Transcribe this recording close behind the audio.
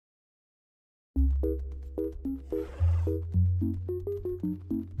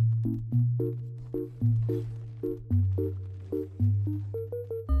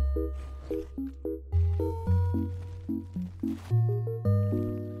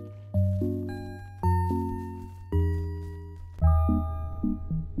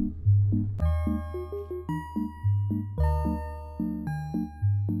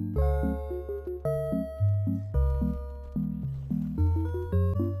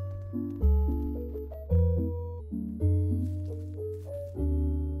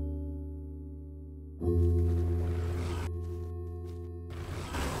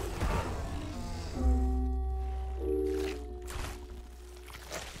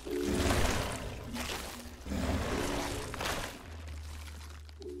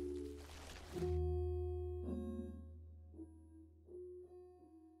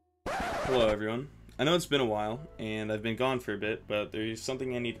Hello everyone. I know it's been a while and I've been gone for a bit, but there's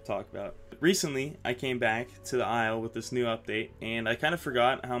something I need to talk about. Recently, I came back to the Isle with this new update and I kind of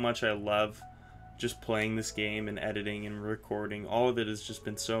forgot how much I love just playing this game and editing and recording. All of it has just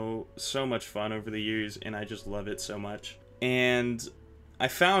been so much fun over the years and I just love it so much. And I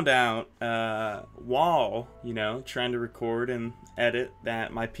found out while, trying to record and edit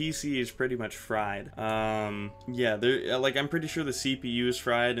that my PC is pretty much fried. Yeah, I'm pretty sure the CPU is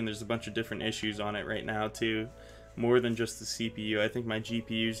fried and there's a bunch of different issues on it right now too. More than just the CPU. I think my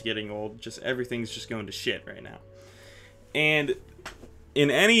GPU is getting old. Just everything's just going to shit right now. And in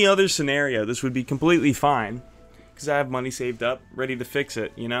any other scenario, this would be completely fine because I have money saved up, ready to fix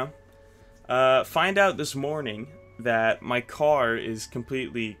it, Find out this morning that my car is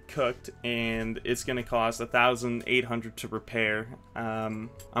completely cooked and it's gonna cost $1,800 to repair. I'm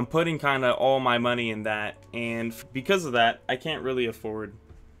putting kind of all my money in that, and because of that I can't really afford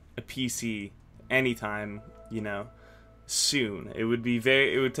a PC anytime soon. It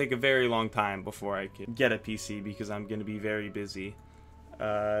would take a very long time before I could get a PC because I'm gonna be very busy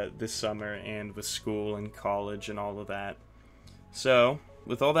this summer and with school and college and all of that. So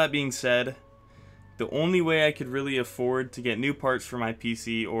with all that being said, the only way I could really afford to get new parts for my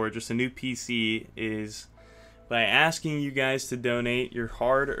PC or just a new PC is by asking you guys to donate your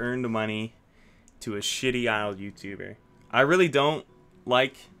hard-earned money to a shitty Isle YouTuber. I really don't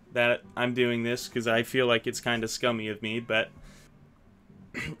like that I'm doing this because I feel like it's kind of scummy of me, but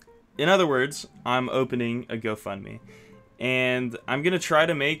in other words, I'm opening a GoFundMe. And I'm going to try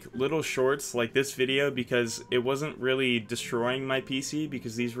to make little shorts like this video because it wasn't really destroying my PC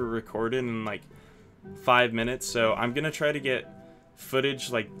because these were recorded in like 5 minutes, so I'm gonna try to get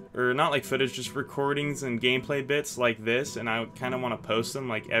footage just recordings and gameplay bits like this, and I kind of want to post them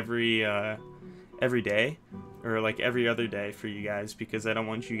like every day or like every other day for you guys because I don't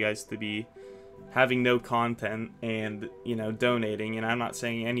want you guys to be having no content and donating. And I'm not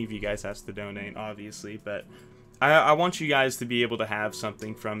saying any of you guys has to donate, obviously, but I want you guys to be able to have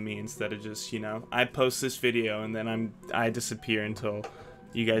something from me instead of just I post this video and then I disappear until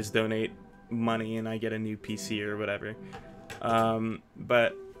you guys donate money and I get a new PC or whatever.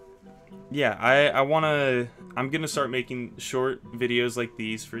 But yeah, I'm gonna start making short videos like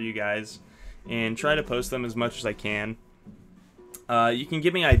these for you guys and try to post them as much as I can. You can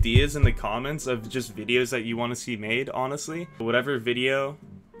give me ideas in the comments of just videos that you want to see made, honestly. Whatever video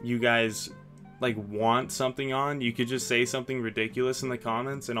you guys want something on, you could just say something ridiculous in the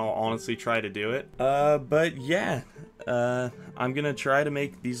comments and I'll honestly try to do it. But yeah, I'm gonna try to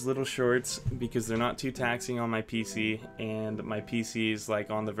make these little shorts because they're not too taxing on my PC, and my PC is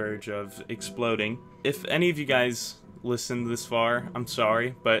on the verge of exploding. If any of you guys listened this far, I'm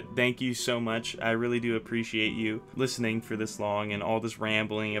sorry, but thank you so much. I really do appreciate you listening for this long and all this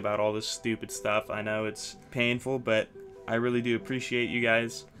rambling about all this stupid stuff. I know it's painful, but I really do appreciate you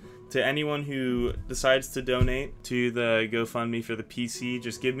guys. To anyone who decides to donate to the GoFundMe for the PC,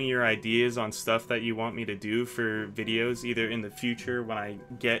 just give me your ideas on stuff that you want me to do for videos, either in the future when I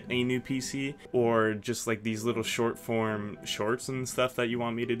get a new PC, or just these little short form shorts and stuff that you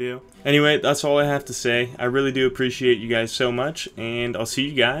want me to do. Anyway, that's all I have to say. I really do appreciate you guys so much, and I'll see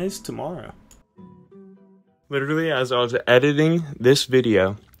you guys tomorrow. Literally, as I was editing this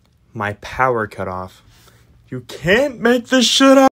video, my power cut off. You can't make this shit up!